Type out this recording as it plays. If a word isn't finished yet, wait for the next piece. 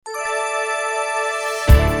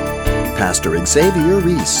Pastor Xavier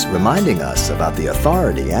Reese reminding us about the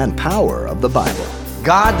authority and power of the Bible.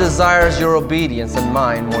 God desires your obedience and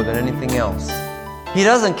mine more than anything else. He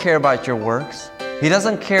doesn't care about your works. He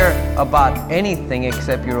doesn't care about anything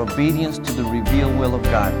except your obedience to the revealed will of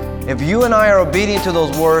God. If you and I are obedient to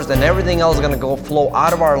those words, then everything else is going to flow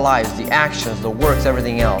out of our lives, the actions, the works,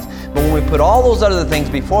 everything else. But when we put all those other things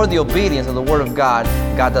before the obedience of the Word of God,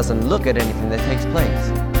 God doesn't look at anything that takes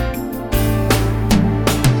place.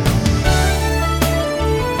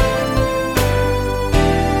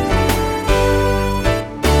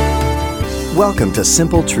 Welcome to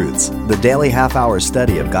Simple Truths, the daily half-hour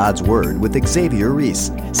study of God's Word with Xavier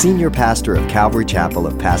Reese, Senior Pastor of Calvary Chapel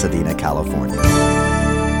of Pasadena, California.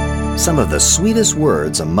 Some of the sweetest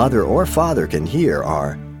words a mother or father can hear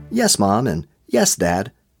are, "Yes, Mom," and "Yes,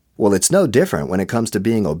 Dad." Well, it's no different when it comes to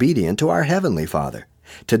being obedient to our Heavenly Father.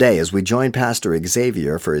 Today, as we join Pastor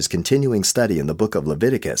Xavier for his continuing study in the book of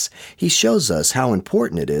Leviticus, he shows us how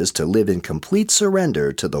important it is to live in complete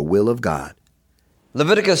surrender to the will of God.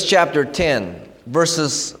 Leviticus chapter 10,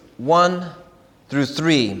 verses 1 through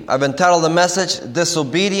 3. I've entitled the message,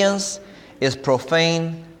 "Disobedience is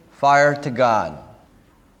Profane Fire to God."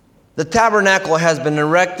 The tabernacle has been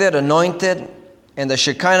erected, anointed, and the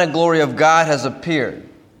Shekinah glory of God has appeared.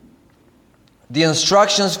 The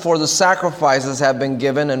instructions for the sacrifices have been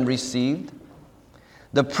given and received.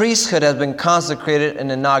 The priesthood has been consecrated and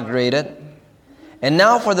inaugurated. And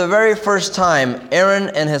now for the very first time, Aaron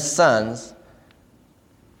and his sons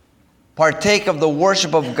partake of the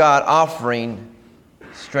worship of God, offering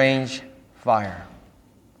strange fire.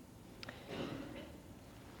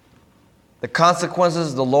 The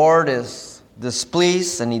consequences, the Lord is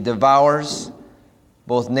displeased and he devours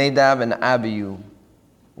both Nadab and Abihu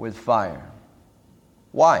with fire.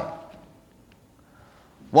 Why?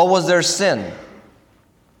 What was their sin?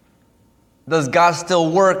 Does God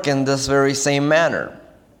still work in this very same manner?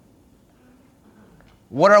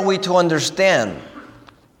 What are we to understand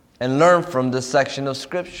and learn from this section of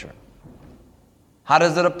Scripture? How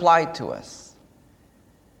does it apply to us?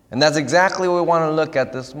 And that's exactly what we want to look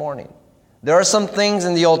at this morning. There are some things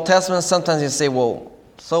in the Old Testament, sometimes you say, well,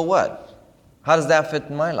 so what? How does that fit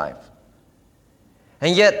in my life?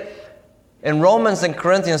 And yet, in Romans and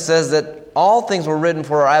Corinthians says that all things were written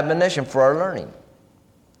for our admonition, for our learning.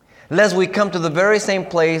 Lest we come to the very same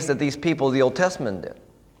place that these people of the Old Testament did.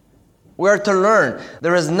 We are to learn.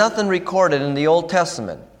 There is nothing recorded in the Old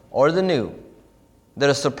Testament or the New that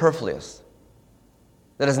is superfluous,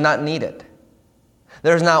 that is not needed.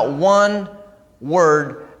 There's not one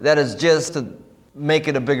word that is just to make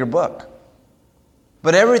it a bigger book.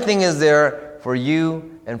 But everything is there for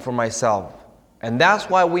you and for myself. And that's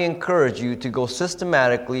why we encourage you to go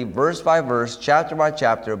systematically, verse by verse, chapter by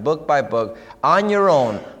chapter, book by book, on your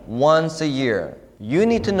own, once a year. You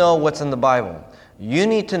need to know what's in the Bible. You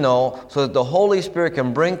need to know so that the Holy Spirit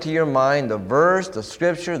can bring to your mind the verse, the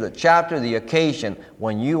scripture, the chapter, the occasion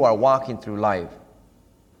when you are walking through life.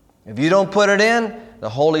 If you don't put it in, the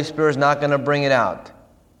Holy Spirit is not going to bring it out.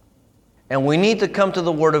 And we need to come to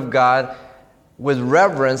the Word of God with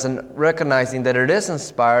reverence and recognizing that it is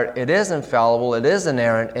inspired, it is infallible, it is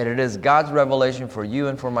inerrant, and it is God's revelation for you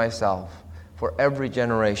and for myself, for every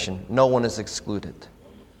generation. No one is excluded.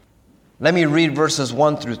 Let me read verses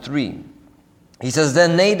 1 through 3. He says,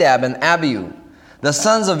 "Then Nadab and Abihu, the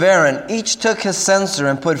sons of Aaron, each took his censer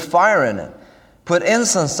and put fire in it, put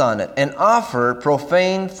incense on it, and offered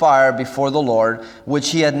profane fire before the Lord, which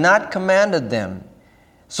he had not commanded them.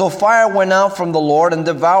 So fire went out from the Lord and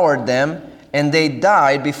devoured them, and they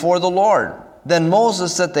died before the Lord. Then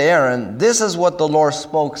Moses said to Aaron, 'This is what the Lord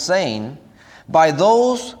spoke, saying, by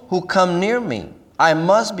those who come near me, I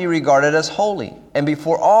must be regarded as holy, and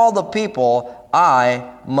before all the people, I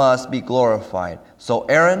must be glorified.' So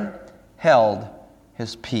Aaron held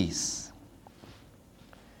his peace."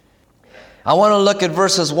 I want to look at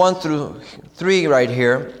verses 1 through 3 right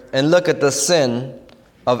here and look at the sin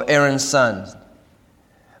of Aaron's sons.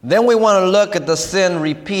 Then we want to look at the sin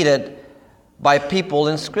repeated by people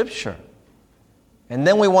in Scripture. And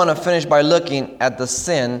then we want to finish by looking at the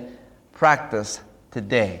sin practiced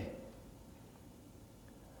today,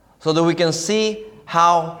 so that we can see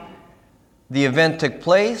how the event took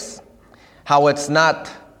place, how it's not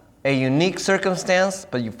a unique circumstance,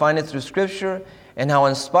 but you find it through Scripture, and how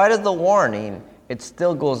in spite of the warning, it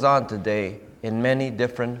still goes on today in many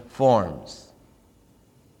different forms.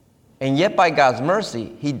 And yet by God's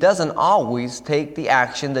mercy, He doesn't always take the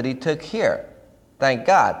action that He took here. Thank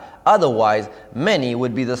God. Otherwise, many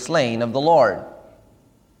would be the slain of the Lord.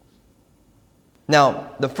 Now,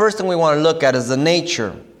 the first thing we want to look at is the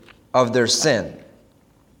nature of their sin.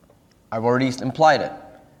 I've already implied it.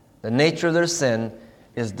 The nature of their sin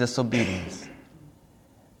is disobedience.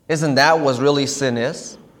 Isn't that what really sin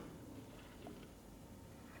is?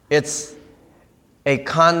 It's a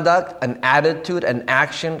conduct, an attitude, an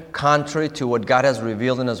action contrary to what God has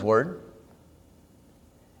revealed in His Word.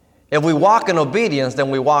 If we walk in obedience,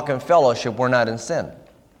 then we walk in fellowship. We're not in sin.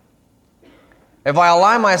 If I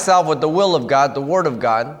align myself with the will of God, the Word of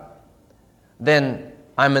God, then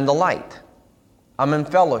I'm in the light. I'm in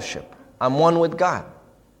fellowship. I'm one with God.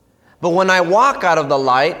 But when I walk out of the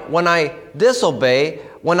light, when I disobey,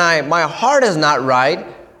 when my heart is not right,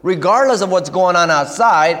 regardless of what's going on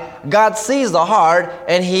outside, God sees the heart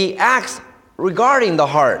and He acts regarding the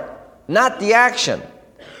heart, not the action.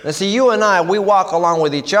 And see, you and I, we walk along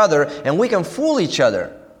with each other and we can fool each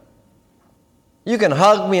other. You can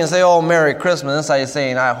hug me and say, "Oh, Merry Christmas." Inside you're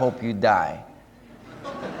saying, "I hope you die."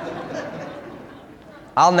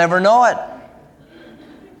 I'll never know it.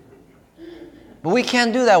 But we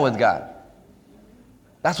can't do that with God.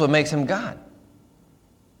 That's what makes Him God.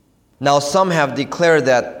 Now, some have declared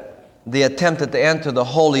that they attempted to enter the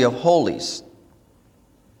Holy of Holies.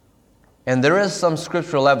 And there is some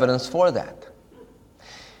scriptural evidence for that.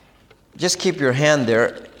 Just keep your hand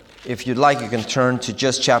there. If you'd like, you can turn to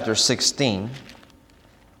just chapter 16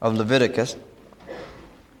 of Leviticus.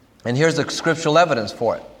 And here's the scriptural evidence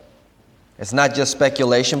for it. It's not just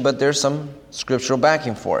speculation, but there's some scriptural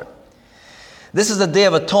backing for it. This is the Day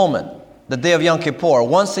of Atonement, the day of Yom Kippur,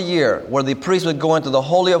 once a year, where the priest would go into the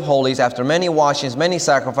Holy of Holies after many washings, many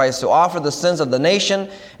sacrifices, to offer the sins of the nation.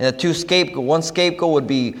 And one scapegoat would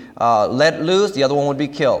be let loose, the other one would be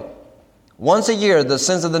killed. Once a year, the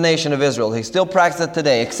sins of the nation of Israel. They still practice it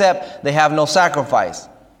today, except they have no sacrifice.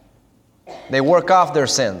 They work off their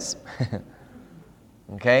sins.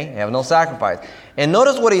 Okay? They have no sacrifice. And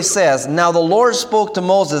notice what he says. Now the Lord spoke to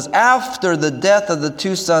Moses after the death of the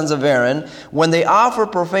two sons of Aaron, when they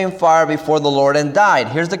offered profane fire before the Lord and died.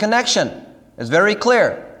 Here's the connection. It's very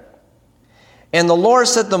clear. And the Lord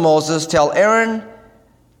said to Moses, "Tell Aaron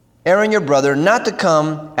your brother, not to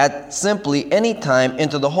come at simply any time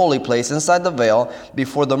into the holy place inside the veil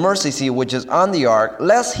before the mercy seat which is on the ark,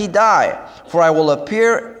 lest he die. For I will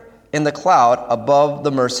appear in the cloud above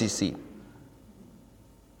the mercy seat."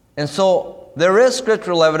 And so there is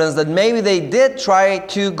scriptural evidence that maybe they did try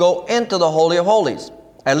to go into the Holy of Holies.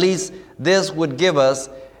 At least this would give us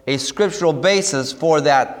a scriptural basis for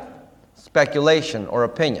that speculation or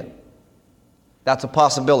opinion. That's a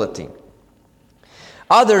possibility.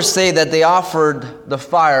 Others say that they offered the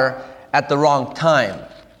fire at the wrong time.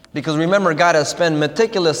 Because remember, God has spent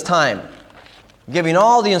meticulous time giving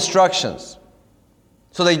all the instructions.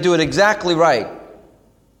 So they do it exactly right.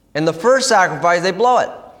 And the first sacrifice, they blow it.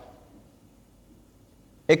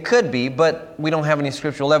 It could be, but we don't have any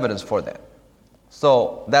scriptural evidence for that.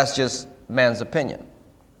 So that's just man's opinion.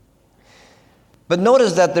 But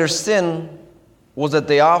notice that their sin was that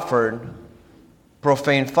they offered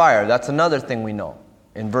profane fire. That's another thing we know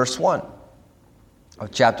in verse 1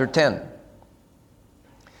 of chapter 10.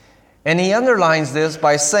 And he underlines this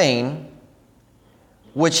by saying,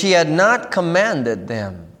 "which he had not commanded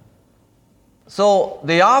them." So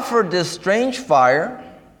they offered this strange fire.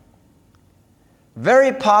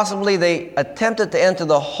 Very possibly they attempted to enter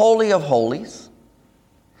the Holy of Holies.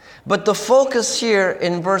 But the focus here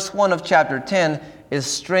in verse 1 of chapter 10 is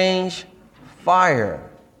strange fire.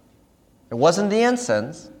 It wasn't the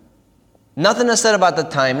incense. Nothing is said about the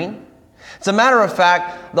timing. As a matter of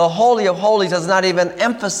fact, the Holy of Holies is not even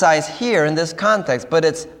emphasized here in this context, but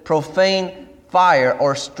it's profane fire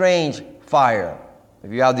or strange fire,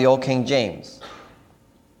 if you have the old King James.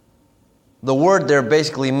 The word there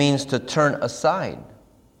basically means to turn aside.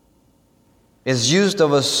 It's used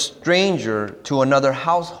of a stranger to another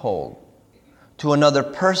household, to another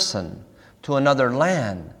person, to another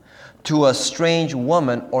land, to a strange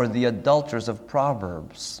woman or the adulterers of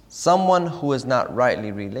Proverbs, someone who is not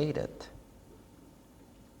rightly related.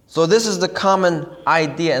 So this is the common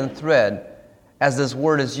idea and thread as this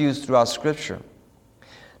word is used throughout Scripture.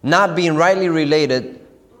 Not being rightly related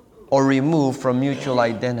or removed from mutual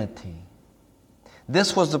identity.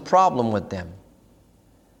 This was the problem with them.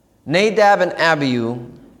 Nadab and Abihu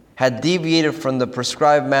had deviated from the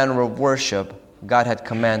prescribed manner of worship God had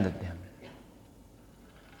commanded them.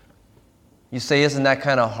 You say, isn't that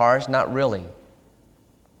kind of harsh? Not really.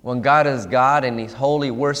 When God is God and He's holy,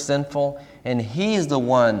 we're sinful, and He's the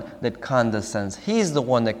one that condescends. He's the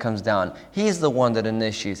one that comes down. He's the one that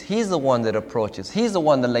initiates. He's the one that approaches. He's the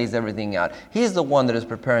one that lays everything out. He's the one that is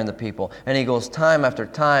preparing the people. And He goes time after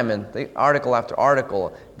time and article after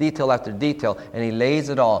article, detail after detail, and He lays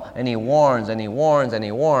it all, and He warns, and He warns, and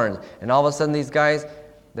He warns. And all of a sudden these guys,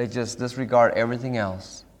 they just disregard everything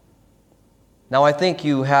else. Now, I think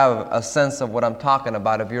you have a sense of what I'm talking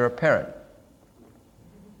about if you're a parent.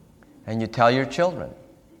 And you tell your children,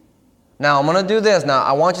 now I'm going to do this. Now,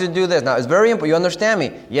 I want you to do this. Now, it's very important. You understand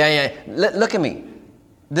me? Yeah. Look at me.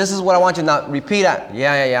 This is what I want you to now repeat it.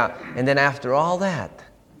 Yeah. And then after all that,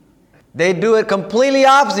 they do it completely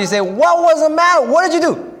opposite. You say, what was the matter? What did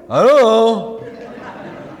you do? I don't know.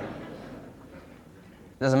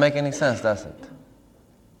 Doesn't make any sense, does it?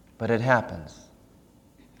 But it happens.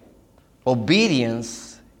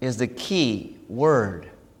 Obedience is the key word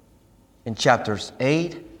in chapters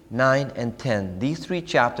 8, 9, and 10. These 3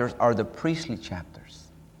 chapters are the priestly chapters.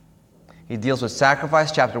 He deals with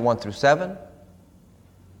sacrifice, chapter 1 through 7.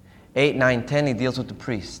 8, 9, 10, he deals with the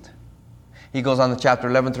priest. He goes on to chapter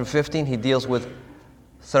 11 through 15. He deals with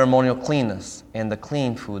ceremonial cleanness and the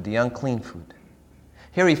clean food, the unclean food.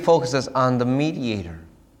 Here he focuses on the mediator,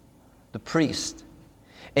 the priest.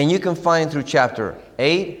 And you can find through chapter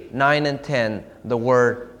 8, 9, and 10 the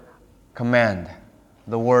word command.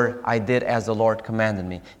 The word, I did as the Lord commanded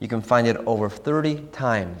me. You can find it over 30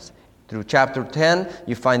 times. Through chapter 10,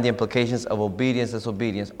 you find the implications of obedience,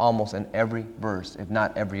 disobedience, almost in every verse, if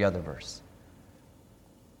not every other verse.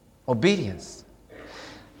 Obedience.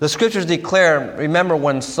 The scriptures declare, remember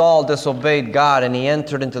when Saul disobeyed God and he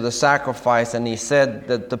entered into the sacrifice and he said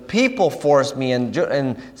that the people forced me,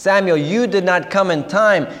 and Samuel, you did not come in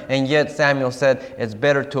time. And yet Samuel said, it's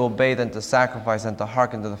better to obey than to sacrifice and to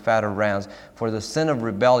hearken to the fat of rams. For the sin of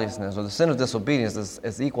rebelliousness or the sin of disobedience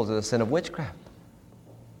is equal to the sin of witchcraft.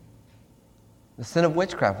 The sin of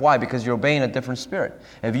witchcraft. Why? Because you're obeying a different spirit.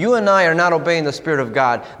 If you and I are not obeying the Spirit of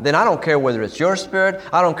God, then I don't care whether it's your spirit,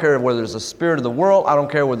 I don't care whether it's the spirit of the world, I don't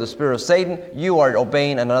care whether it's the spirit of Satan, you are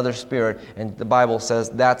obeying another spirit. And the Bible says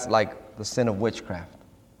that's like the sin of witchcraft.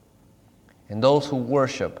 And those who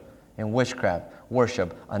worship in witchcraft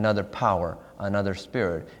worship another power, another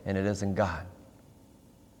spirit, and it isn't God.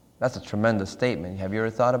 That's a tremendous statement. Have you ever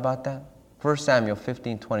thought about that? 1 Samuel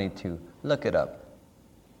 15:22. Look it up.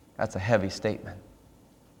 That's a heavy statement.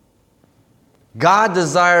 God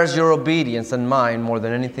desires your obedience and mine more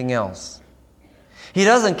than anything else. He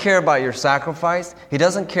doesn't care about your sacrifice. He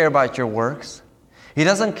doesn't care about your works. He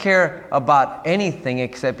doesn't care about anything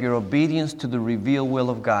except your obedience to the revealed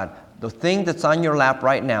will of God. The thing that's on your lap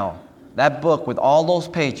right now, that book with all those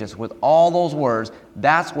pages, with all those words,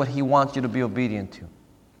 that's what He wants you to be obedient to.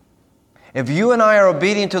 If you and I are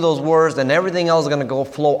obedient to those words, then everything else is going to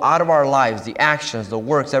flow out of our lives, the actions, the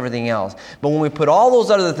works, everything else. But when we put all those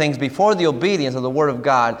other things before the obedience of the Word of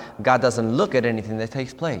God, God doesn't look at anything that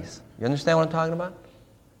takes place. You understand what I'm talking about?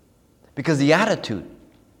 Because the attitude,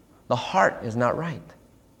 the heart is not right.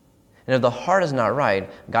 And if the heart is not right,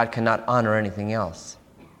 God cannot honor anything else.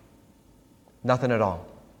 Nothing at all.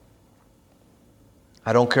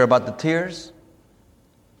 I don't care about the tears.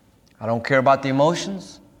 I don't care about the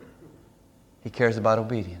emotions. He cares about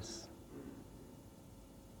obedience.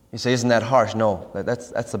 You say, isn't that harsh? No,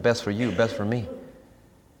 that's the best for you, best for me.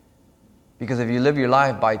 Because if you live your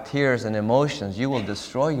life by tears and emotions, you will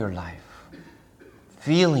destroy your life.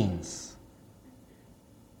 Feelings.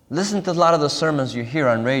 Listen to a lot of the sermons you hear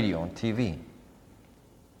on radio and TV.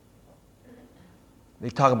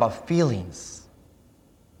 They talk about feelings.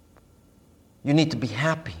 You need to be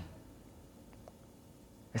happy.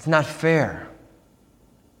 It's not fair.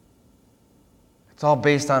 It's all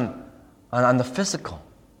based on the physical.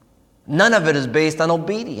 None of it is based on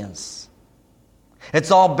obedience.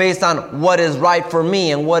 It's all based on what is right for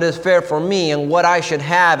me and what is fair for me and what I should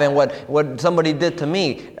have and what somebody did to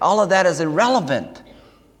me. All of that is irrelevant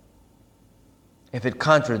if it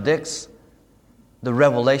contradicts the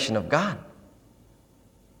revelation of God.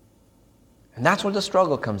 And that's where the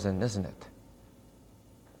struggle comes in, isn't it?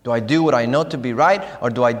 Do I do what I know to be right,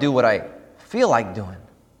 or do I do what I feel like doing?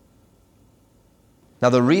 Now,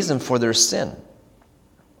 the reason for their sin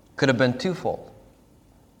could have been twofold.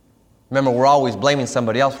 Remember, we're always blaming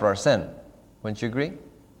somebody else for our sin. Wouldn't you agree?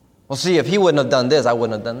 Well, see, if he wouldn't have done this, I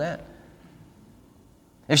wouldn't have done that.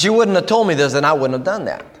 If she wouldn't have told me this, then I wouldn't have done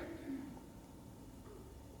that.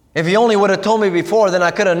 If he only would have told me before, then I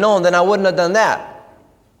could have known, then I wouldn't have done that.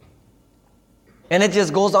 And it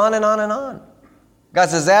just goes on and on and on. God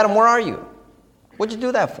says, Adam, where are you? What'd you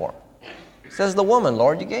do that for? Says the woman,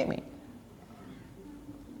 Lord, you gave me.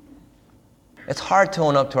 It's hard to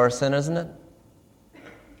own up to our sin, isn't it?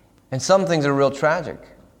 And some things are real tragic.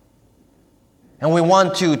 And we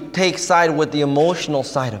want to take side with the emotional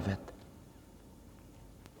side of it.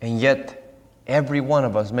 And yet, every one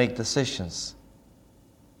of us make decisions.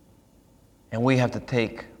 And we have to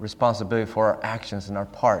take responsibility for our actions and our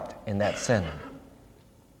part in that sin.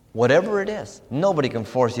 Whatever it is, nobody can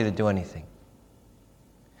force you to do anything.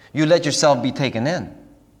 You let yourself be taken in.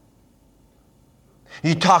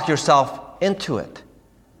 You talk yourself into it.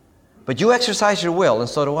 But you exercise your will, and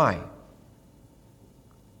so do I.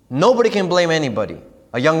 Nobody can blame anybody.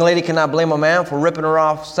 A young lady cannot blame a man for ripping her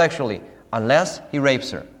off sexually unless he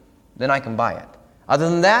rapes her. Then I can buy it. Other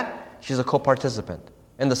than that, she's a co-participant.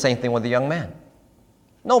 And the same thing with the young man.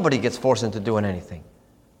 Nobody gets forced into doing anything.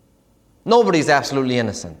 Nobody's absolutely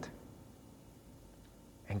innocent.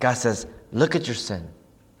 And God says, look at your sin.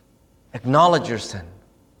 Acknowledge your sin.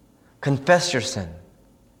 Confess your sin.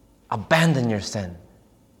 Abandon your sin.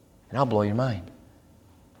 And I'll blow your mind.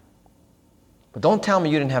 But don't tell me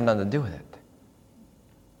you didn't have nothing to do with it.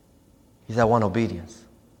 He's that one obedience.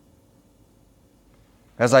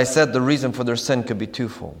 As I said, the reason for their sin could be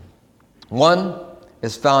twofold. One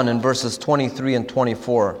is found in verses 23 and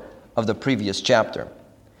 24 of the previous chapter.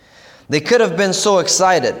 They could have been so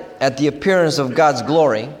excited at the appearance of God's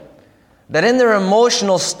glory that in their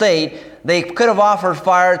emotional state, they could have offered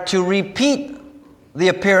fire to repeat the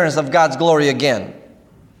appearance of God's glory again.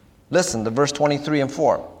 Listen to verse 23 and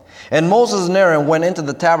 4. And Moses and Aaron went into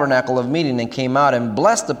the tabernacle of meeting and came out and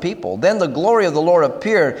blessed the people. Then the glory of the Lord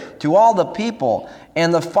appeared to all the people,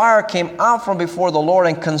 and the fire came out from before the Lord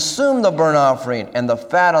and consumed the burnt offering and the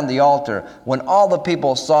fat on the altar. When all the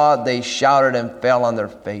people saw it, they shouted and fell on their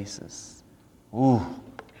faces. Ooh,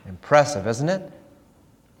 impressive, isn't it?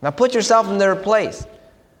 Now put yourself in their place.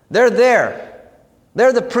 They're there.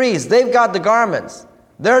 They're the priests. They've got the garments.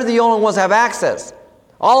 They're the only ones that have access.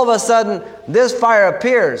 All of a sudden, this fire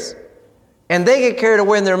appears, and they get carried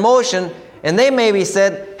away in their emotion, and they maybe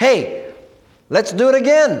said, hey, let's do it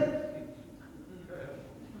again.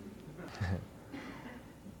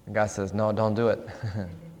 And God says, no, don't do it.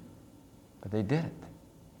 But they did it.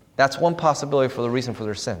 That's one possibility for the reason for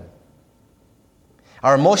their sin.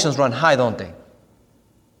 Our emotions run high, don't they?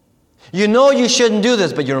 You know you shouldn't do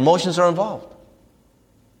this, but your emotions are involved.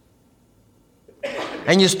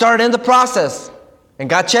 And you start in the process. And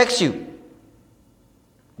God checks you.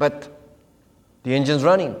 But the engine's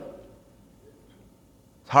running.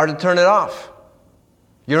 It's hard to turn it off.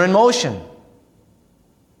 You're in motion.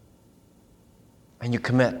 And you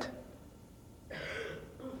commit.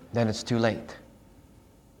 Then it's too late.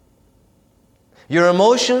 Your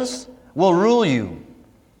emotions will rule you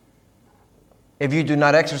if you do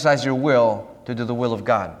not exercise your will to do the will of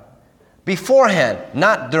God. Beforehand,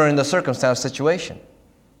 not during the circumstance situation.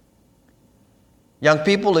 Young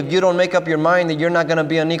people, if you don't make up your mind that you're not going to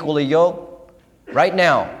be unequally yoked, right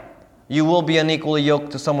now, you will be unequally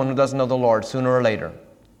yoked to someone who doesn't know the Lord sooner or later.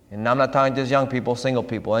 And I'm not talking just young people, single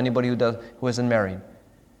people, anybody who isn't married.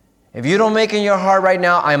 If you don't make in your heart right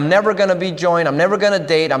now, I'm never going to be joined, I'm never going to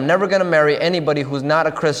date, I'm never going to marry anybody who's not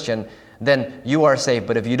a Christian, then you are safe.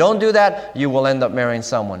 But if you don't do that, you will end up marrying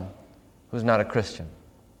someone who's not a Christian.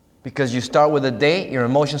 Because you start with a date, your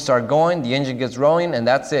emotions start going, the engine gets rolling, and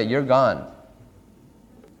that's it, you're gone.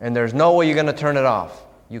 And there's no way you're going to turn it off.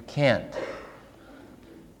 You can't.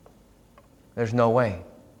 There's no way.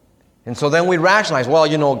 And so then we rationalize,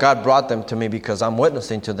 well, God brought them to me because I'm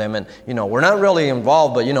witnessing to them. And, we're not really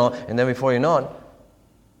involved, but, and then before you know it,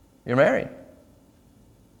 you're married.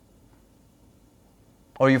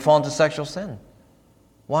 Or you fall into sexual sin.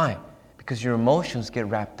 Why? Because your emotions get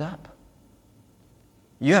wrapped up.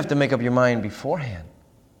 You have to make up your mind beforehand.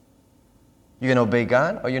 You're going to obey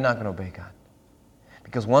God or you're not going to obey God.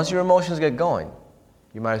 Because once your emotions get going,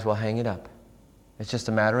 you might as well hang it up. It's just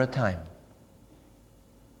a matter of time.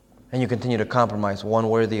 And you continue to compromise one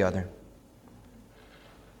way or the other.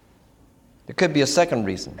 There could be a second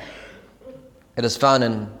reason. It is found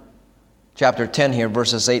in chapter 10 here,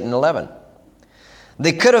 verses 8 and 11.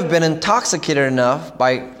 They could have been intoxicated enough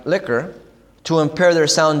by liquor to impair their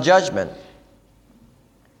sound judgment.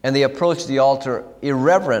 And they approached the altar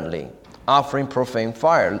irreverently, offering profane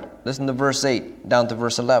fire. Listen to verse 8 down to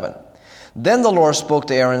verse 11. Then the Lord spoke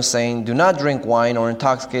to Aaron, saying, do not drink wine or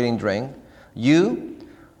intoxicating drink, you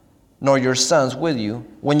nor your sons with you,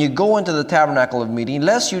 when you go into the tabernacle of meeting,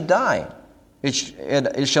 lest you die.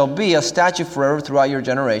 It shall be a statute forever throughout your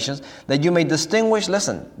generations, that you may distinguish,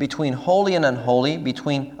 listen, between holy and unholy,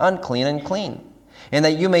 between unclean and clean, and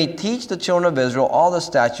that you may teach the children of Israel all the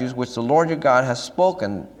statutes which the Lord your God has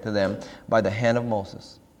spoken to them by the hand of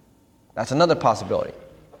Moses. That's another possibility.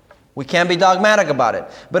 We can't be dogmatic about it,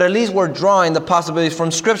 but at least we're drawing the possibilities from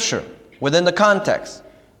Scripture within the context.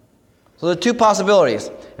 So there are two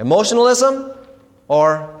possibilities, emotionalism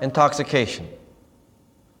or intoxication.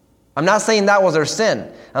 I'm not saying that was their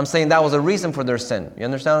sin. I'm saying that was a reason for their sin. You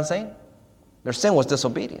understand what I'm saying? Their sin was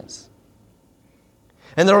disobedience.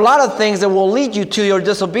 And there are a lot of things that will lead you to your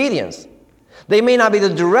disobedience. They may not be the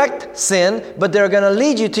direct sin, but they're going to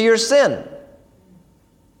lead you to your sin.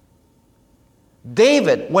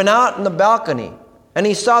 David went out in the balcony and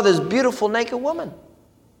he saw this beautiful naked woman.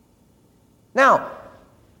 Now,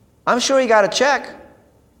 I'm sure he got a check.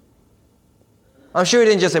 I'm sure he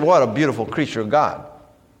didn't just say, what a beautiful creature of God.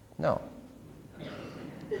 No.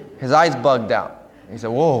 His eyes bugged out. He said,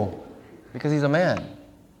 whoa, because he's a man.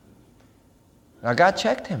 Now God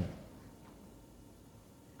checked him.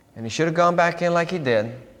 And he should have gone back in like he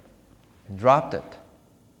did and dropped it.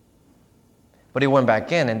 But he went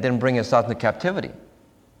back in and didn't bring us out into captivity.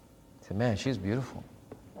 He said, man, she's beautiful.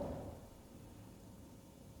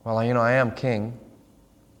 Well, I am king.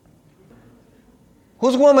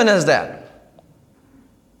 Whose woman is that?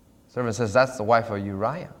 The servant says, that's the wife of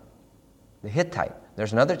Uriah, the Hittite.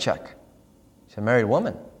 There's another check. She's a married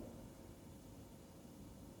woman.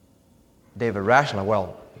 David rationalized,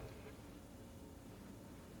 well,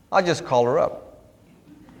 I'll just call her up.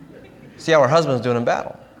 See how her husband's doing in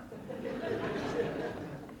battle.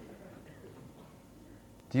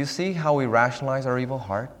 Do you see how we rationalize our evil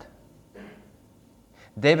heart?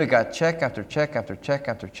 David got check after check after check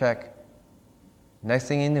after check. Next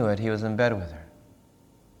thing he knew it, he was in bed with her.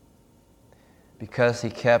 Because he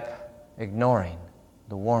kept ignoring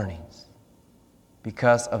the warnings.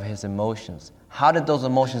 Because of his emotions. How did those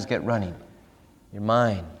emotions get running? Your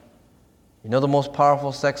mind. You know the most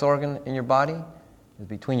powerful sex organ in your body is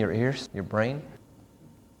between your ears, your brain?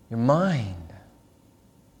 Your mind.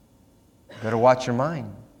 You better watch your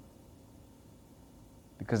mind.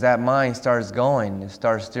 Because that mind starts going, it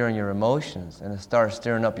starts steering your emotions, and it starts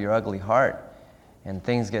stirring up your ugly heart, and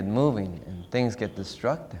things get moving, and things get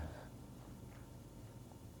destructive.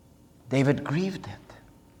 David grieved it.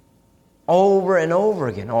 Over and over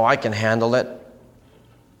again. Oh, I can handle it.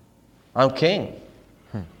 I'm king.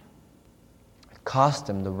 It cost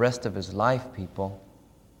him the rest of his life, people.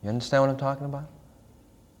 You understand what I'm talking about?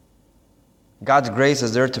 God's grace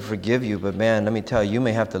is there to forgive you, but man, let me tell you, you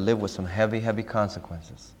may have to live with some heavy, heavy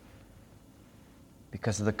consequences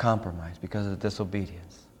because of the compromise, because of the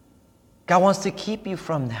disobedience. God wants to keep you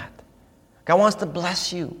from that. God wants to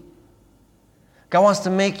bless you. God wants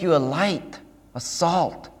to make you a light, a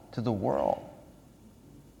salt to the world.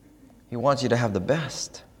 He wants you to have the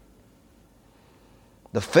best.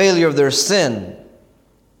 The failure of their sin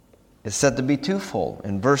is said to be twofold.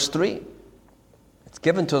 In verse 3, it's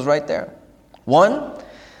given to us right there. 1,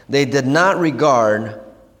 they did not regard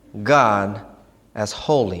God as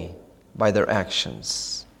holy by their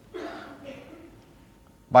actions.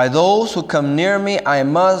 By those who come near me, I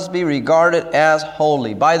must be regarded as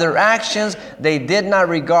holy. By their actions, they did not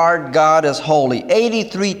regard God as holy.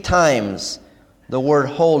 83 times the word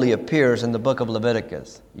holy appears in the book of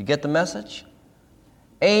Leviticus. You get the message?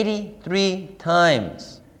 83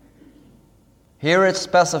 times. Here it's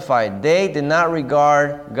specified, they did not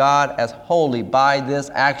regard God as holy by this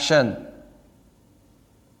action.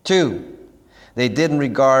 2, they didn't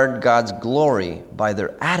regard God's glory by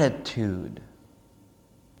their attitude.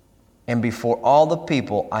 And before all the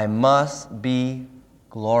people, I must be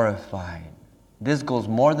glorified. This goes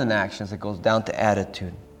more than actions, it goes down to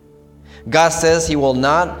attitude. God says He will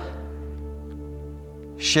not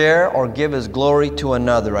share or give His glory to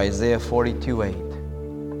another, Isaiah 42:8.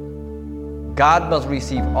 God must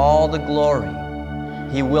receive all the glory.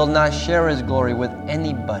 He will not share His glory with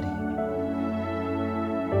anybody.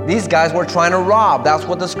 These guys were trying to rob. That's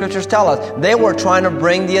what the scriptures tell us. They were trying to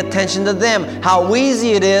bring the attention to them. How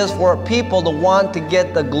easy it is for people to want to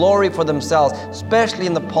get the glory for themselves, especially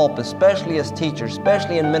in the pulpit, especially as teachers,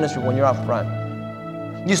 especially in ministry when you're up front.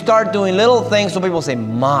 You start doing little things so people say,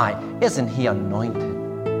 my, isn't he anointed?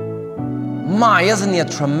 My, isn't he a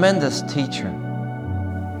tremendous teacher?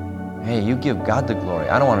 Hey, you give God the glory.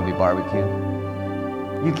 I don't want to be barbecued.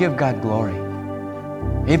 You give God glory.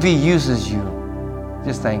 If He uses you,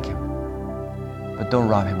 just thank Him. But don't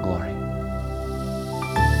rob Him glory.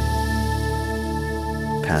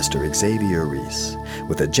 Pastor Xavier Reese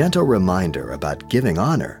with a gentle reminder about giving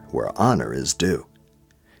honor where honor is due.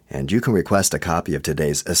 And you can request a copy of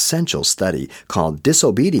today's essential study called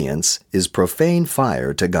Disobedience is Profane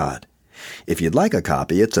Fire to God. If you'd like a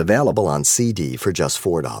copy, it's available on CD for just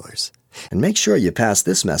 $4. And make sure you pass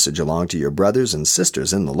this message along to your brothers and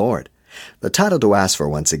sisters in the Lord. The title to ask for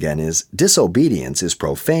once again is Disobedience is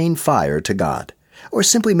Profane Fire to God. Or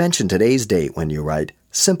simply mention today's date when you write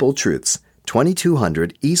Simple Truths,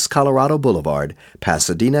 2200 East Colorado Boulevard,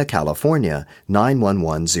 Pasadena, California,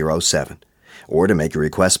 91107. Or to make a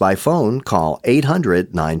request by phone, call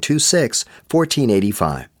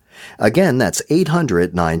 800-926-1485. Again, that's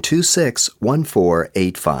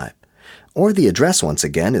 800-926-1485. Or the address once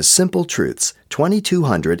again is Simple Truths,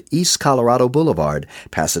 2200 East Colorado Boulevard,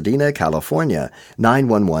 Pasadena, California,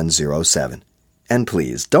 91107. And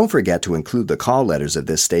please, don't forget to include the call letters of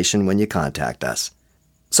this station when you contact us.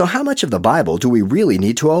 So how much of the Bible do we really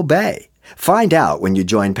need to obey? Find out when you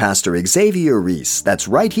join Pastor Xavier Reese. That's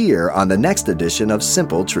right here on the next edition of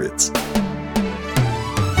Simple Truths.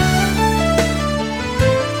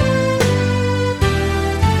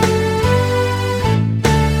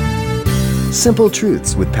 Simple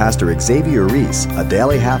Truths with Pastor Xavier Reese, a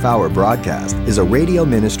daily half-hour broadcast, is a radio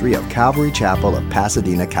ministry of Calvary Chapel of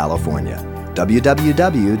Pasadena, California.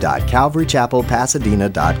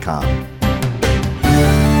 www.calvarychapelpasadena.com.